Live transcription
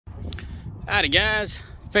Howdy guys,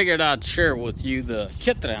 figured I'd share with you the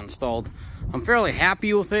kit that I installed. I'm fairly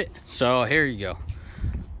happy with it, so here you go.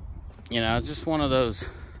 You know, it's just one of those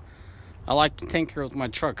I like to tinker with my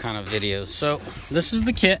truck kind of videos. So this is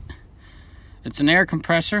the kit. It's an air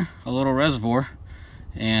compressor, a little reservoir,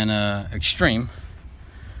 and extreme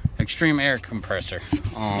air compressor.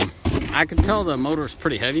 I can tell the motor is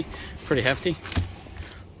pretty hefty,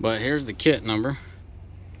 but here's the kit number.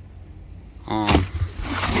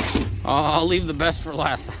 I'll leave the best for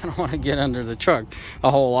last. I don't want to get under the truck a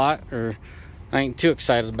whole lot, or I ain't too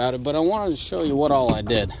excited about it, but I wanted to show you what all I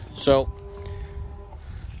did. So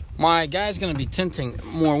my guy's going to be tinting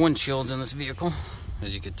more windshields in this vehicle.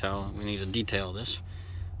 As you could tell, we need to detail this.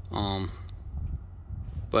 But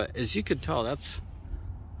as you could tell, that's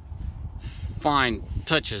fine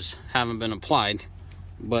touches haven't been applied,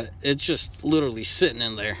 but it's just literally sitting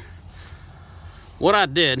in there. What I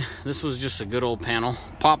did, this was just a good old panel,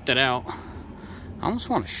 popped it out. I almost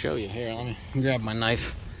want to show you here. Let me grab my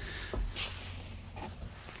knife.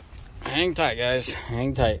 Hang tight, guys,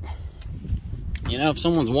 hang tight. You know, if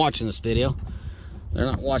someone's watching this video, they're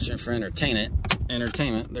not watching it for entertainment.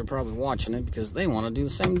 They're probably watching it because they want to do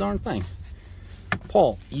the same darn thing.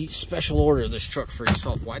 Paul, you special order this truck for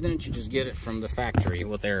yourself. Why didn't you just get it from the factory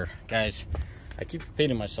with their guys? I keep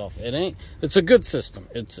repeating myself. It's a good system.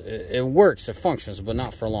 It works, it functions, but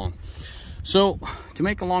not for long. So to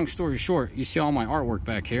make a long story short, you see all my artwork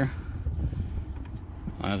back here.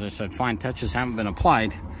 As I said, fine touches haven't been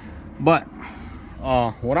applied, but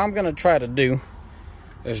what I'm going to try to do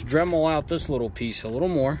is Dremel out this little piece a little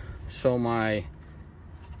more so my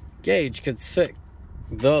gauge could sit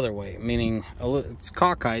the other way, meaning it's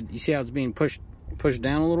cockeyed. You see how it's being pushed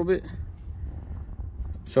down a little bit?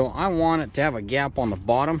 So I want it to have a gap on the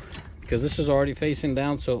bottom because this is already facing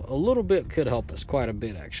down, so a little bit could help us, quite a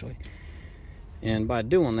bit actually. And by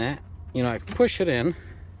doing that, you know, I can push it in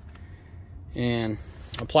and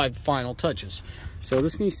apply the final touches. So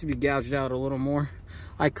this needs to be gouged out a little more.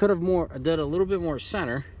 I could have did a little bit more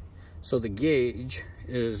center so the gauge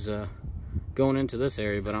is going into this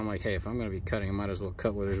area, but I'm like, hey, if I'm going to be cutting, I might as well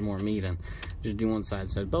cut where there's more meat and just do one side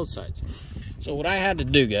instead of both sides. So what I had to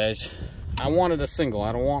do, guys, I wanted a single.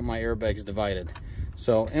 I don't want my airbags divided.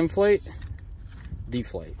 So inflate,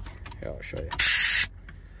 deflate. Here, I'll show you.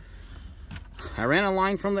 I ran a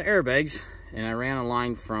line from the airbags and I ran a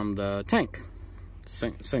line from the tank.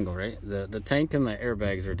 Single, right? The tank and the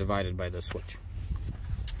airbags are divided by this switch.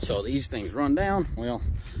 So these things run down. Well,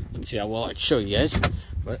 let's see how well I can show you guys.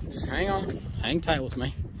 But just hang on, hang tight with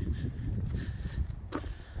me. Some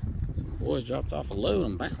boys dropped off a load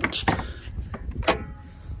and bounced.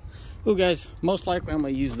 Well, guys, most likely I'm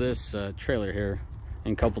gonna use this trailer here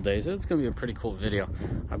in a couple days. It's gonna be a pretty cool video.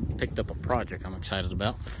 I picked up a project I'm excited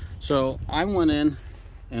about. So I went in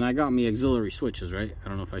and I got me auxiliary switches, right? I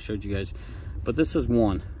don't know if I showed you guys, but this is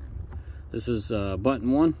one. This is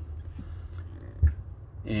button one,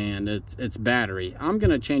 and it's battery. I'm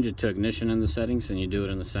gonna change it to ignition in the settings, and you do it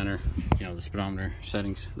in the center, you know, the speedometer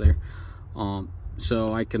settings there.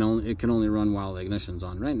 So it can only run while the ignition's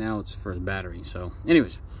on. Right now it's for the battery. So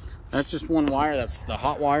anyways, that's just one wire. That's the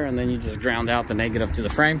hot wire, and then you just ground out the negative to the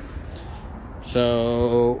frame.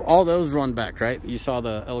 So all those run back, right? You saw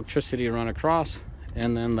the electricity run across,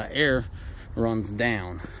 and then the air runs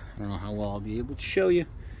down. I don't know how well I'll be able to show you.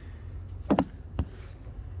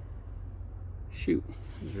 Shoot,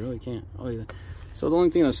 I really can't. Oh, yeah. So the only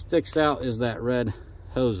thing that sticks out is that red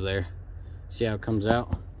hose there. See how it comes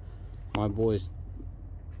out? My boys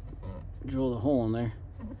drilled a hole in there.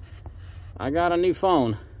 I got a new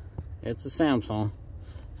phone. It's a Samsung.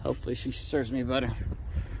 Hopefully she serves me better.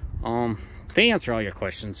 To answer all your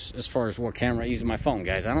questions as far as what camera I use my phone,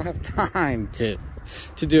 guys, I don't have time to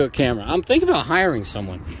do a camera. I'm thinking about hiring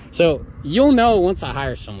someone. So you'll know once I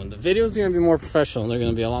hire someone. The videos are going to be more professional and they're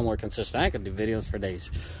going to be a lot more consistent. I could do videos for days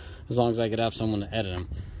as long as I could have someone to edit them.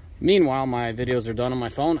 Meanwhile, my videos are done on my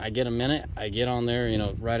phone. I get a minute. I get on there, you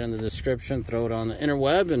know, right in the description, throw it on the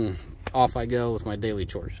interweb, and off I go with my daily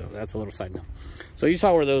chores. So that's a little side note. So you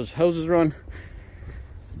saw where those hoses run.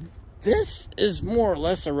 This is more or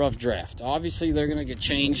less a rough draft. Obviously, they're going to get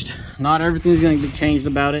changed. Not everything's going to get changed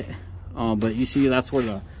about it. But you see, that's where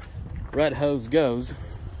the red hose goes.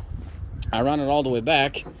 I run it all the way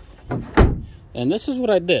back. And this is what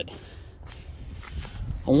I did.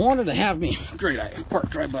 I wanted to have me, great, I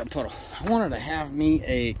parked right by a puddle. I wanted to have me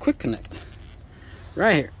a quick connect.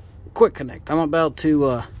 Right here, quick connect. I'm about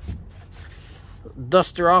to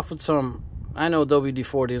dust her off with some, I know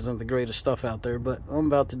WD-40 isn't the greatest stuff out there, but I'm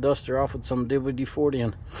about to dust her off with some WD-40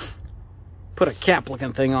 and put a cap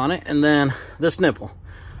looking thing on it, and then this nipple.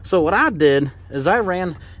 So what I did is I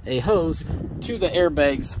ran a hose to the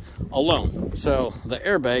airbags alone. So the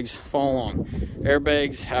airbags follow along.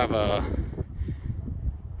 Airbags have a,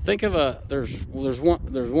 think of a, there's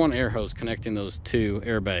one air hose connecting those two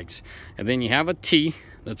airbags, and then you have a T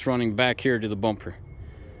that's running back here to the bumper,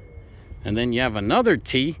 and then you have another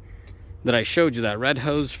T that I showed you. That red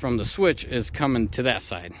hose from the switch is coming to that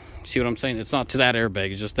side. See what I'm saying? It's not to that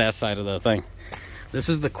airbag, it's just that side of the thing. This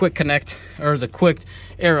is the quick connect, or the quick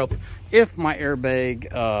air up, if my airbag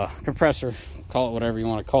compressor, call it whatever you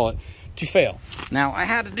want to call it, to fail. Now I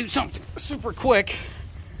had to do something super quick.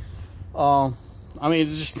 I mean,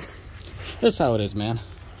 it's just, this is how it is, man.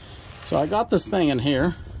 So I got this thing in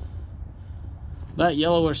here. That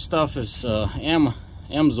yellowish stuff is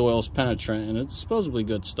Amsoil's penetrant, and it's supposedly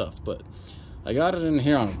good stuff, but I got it in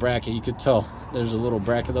here on a bracket. You could tell there's a little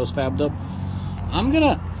bracket that was fabbed up. I'm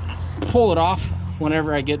gonna pull it off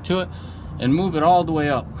whenever I get to it and move it all the way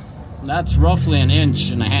up. That's roughly 1.5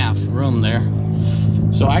 inches room there,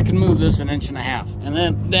 so I can move this 1.5 inches. And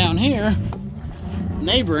then down here,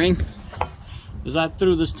 neighboring, is I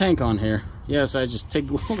threw this tank on here. Yes, I just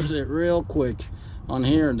TIG welded it real quick on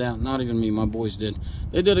here and down. Not even me, my boys did.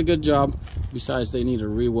 They did a good job. Besides, they need to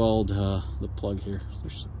re-weld the plug here.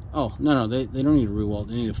 Oh, no, they don't need to re-weld.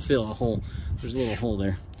 They need to fill a hole. There's a little hole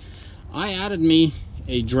there. I added me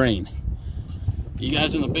a drain. You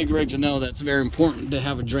guys in the big rigs know that's very important to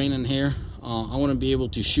have a drain in here. I want to be able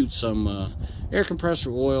to shoot some air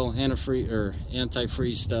compressor oil, antifreeze, or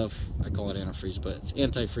anti-freeze stuff. I call it antifreeze, but it's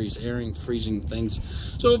anti-freeze, airing, freezing things.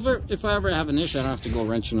 So if I ever have an issue, I don't have to go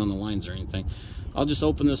wrenching on the lines or anything. I'll just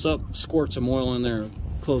open this up, squirt some oil in there,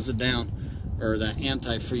 close it down, or that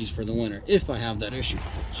anti-freeze for the winter, if I have that issue.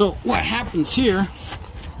 So what happens here,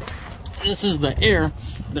 this is the air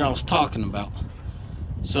that I was talking about.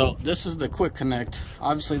 So this is the quick connect.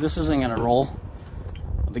 Obviously this isn't gonna roll.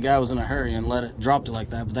 The guy was in a hurry and dropped it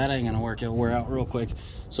like that, but that ain't gonna work. It'll wear out real quick.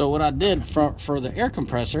 So what I did for the air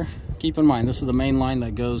compressor, keep in mind, this is the main line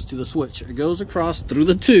that goes to the switch. It goes across through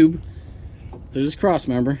the tube, through this cross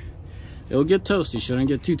member. It'll get toasty, shouldn't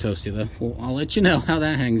get too toasty though. Well, I'll let you know how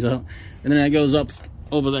that hangs up. And then it goes up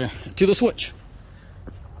over there to the switch.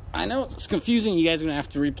 I know it's confusing. You guys are gonna have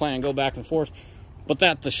to replay and go back and forth, but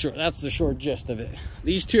that's the short gist of it.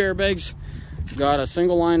 These two airbags got a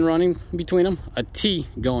single line running between them, a T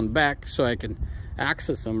going back so I can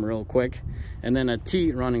access them real quick, and then a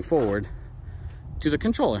T running forward to the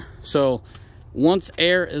controller. So once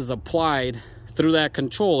air is applied through that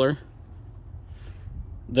controller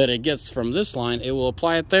that it gets from this line, it will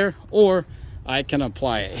apply it there, or I can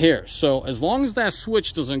apply it here. So as long as that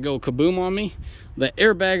switch doesn't go kaboom on me, the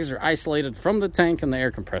airbags are isolated from the tank and the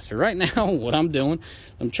air compressor. Right now, what I'm doing,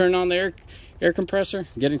 I'm turning on the air compressor,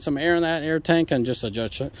 getting some air in that air tank, and just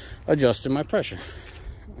adjusting my pressure.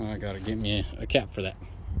 I gotta get me a cap for that.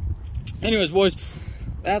 Anyways, boys,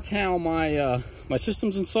 that's how my my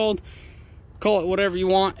system's installed. Call it whatever you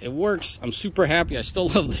want. It works. I'm super happy. I still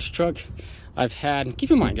love this truck. I've had,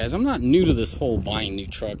 keep in mind, guys, I'm not new to this whole buying new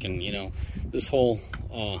truck and, you know, this whole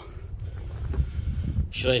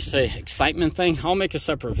should I say excitement thing. I'll make a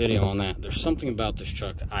separate video on that. There's something about this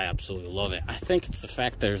truck, I absolutely love it. I think it's the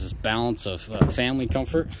fact there's this balance of family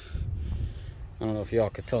comfort. I don't know if y'all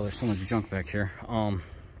could tell, there's so much junk back here.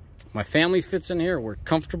 My family fits in here. We're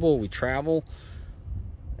comfortable, we travel,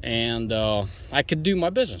 and I could do my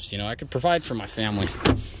business, you know, I could provide for my family.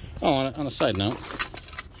 Oh, on a side note,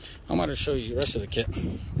 I might show you the rest of the kit.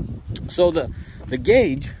 So the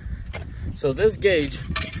gauge, so this gauge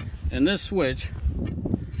and this switch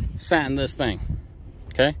sat in this thing,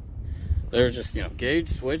 okay? There's just, you know, gauge,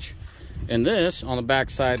 switch, and this on the back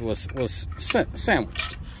side was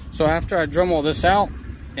sandwiched. So after I drum all this out,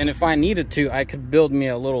 and if I needed to, I could build me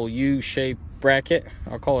a little U-shaped bracket.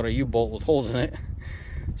 I'll call it a U-bolt with holes in it.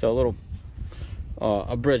 So a little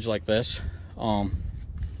a bridge like this.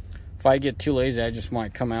 If I get too lazy, I just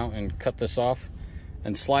might come out and cut this off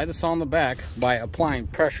and slide this on the back. By applying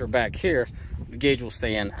pressure back here, the gauge will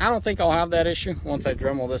stay in. I don't think I'll have that issue once I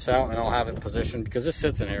Dremel this out, and I'll have it positioned because this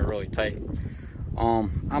sits in here really tight.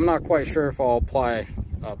 I'm not quite sure if I'll apply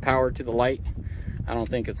power to the light. I don't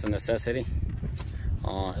think it's a necessity.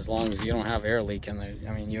 As long as you don't have air leaking,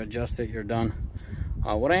 I mean, you adjust it, you're done.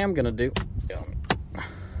 What I am gonna do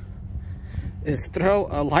is throw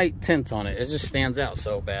a light tint on it. It just stands out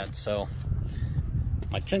so bad. So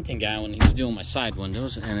my tinting guy, when he was doing my side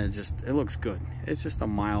windows, and it looks good. It's just a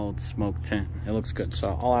mild smoke tint. It looks good. So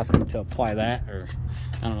I'll ask him to apply that, or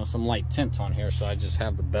I don't know, some light tint on here, so I just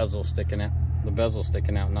have the bezel sticking out. The bezel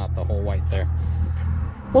sticking out, not the whole white there.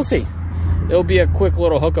 We'll see. It'll be a quick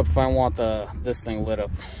little hookup if I want this thing lit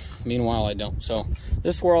up. Meanwhile, I don't. So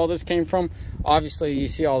this is where all this came from. Obviously, you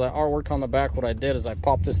see all that artwork on the back. What I did is I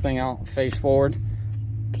popped this thing out face forward,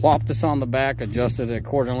 plopped this on the back, adjusted it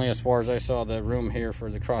accordingly as far as I saw the room here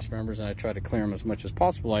for the cross members, and I tried to clear them as much as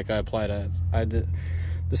possible. Like I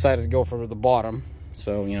decided to go for the bottom.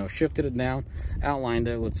 So, you know, shifted it down, outlined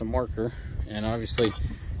it with some marker, and obviously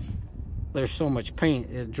there's so much paint,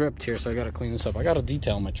 it dripped here, so I got to clean this up. I got to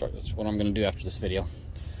detail my truck. That's what I'm going to do after this video.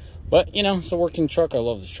 But, you know, it's a working truck. I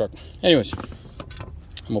love this truck. Anyways,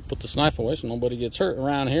 I'm going to put this knife away so nobody gets hurt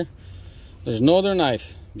around here. There's no other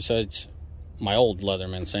knife besides my old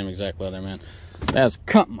Leatherman, same exact Leatherman. That's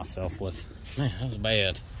cutting myself with. Man, that was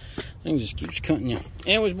bad. Thing just keeps cutting you.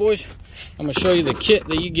 Anyways, boys, I'm going to show you the kit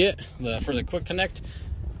that you get for the quick connect.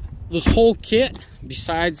 This whole kit,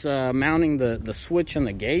 besides mounting the switch and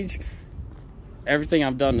the gauge, everything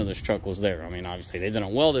I've done to this truck was there. I mean, obviously, they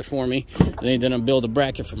didn't weld it for me. They didn't build a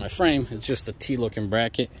bracket for my frame. It's just a T-looking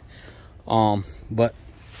bracket. But let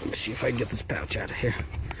me see if I can get this pouch out of here.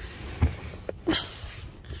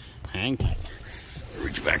 Hang tight.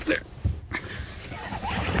 Reach back there.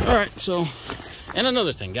 All right, so, and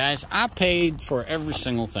another thing, guys. I paid for every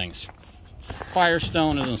single thing.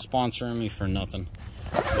 Firestone isn't sponsoring me for nothing.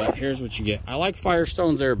 But here's what you get. I like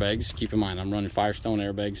Firestone's airbags. Keep in mind, I'm running Firestone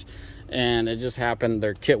airbags. And it just happened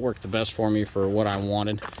their kit worked the best for me for what I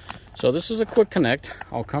wanted. So this is a quick connect.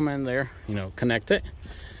 I'll come in there, you know, connect it,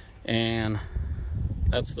 and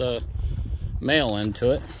that's the male end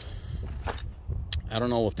to it. I don't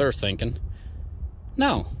know what they're thinking.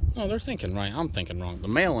 No, they're thinking right. I'm thinking wrong. The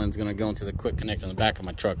male end's gonna go into the quick connect in the back of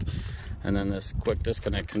my truck, and then this quick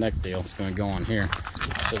disconnect connect deal is gonna go on here.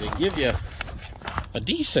 So they give you a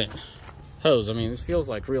decent hose. I mean, this feels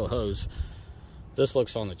like real hose. This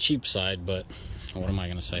looks on the cheap side, but what am I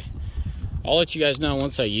gonna say? I'll let you guys know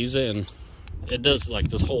once I use it, and it does like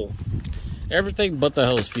this whole, everything but the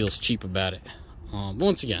hose feels cheap about it. But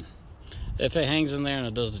once again, if it hangs in there and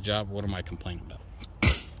it does the job, what am I complaining about?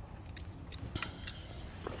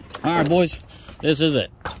 All right, boys, this is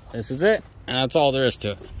it. This is it, and that's all there is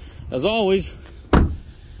to it. As always,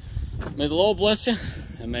 may the Lord bless you,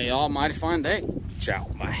 and may the Almighty find day. Ciao.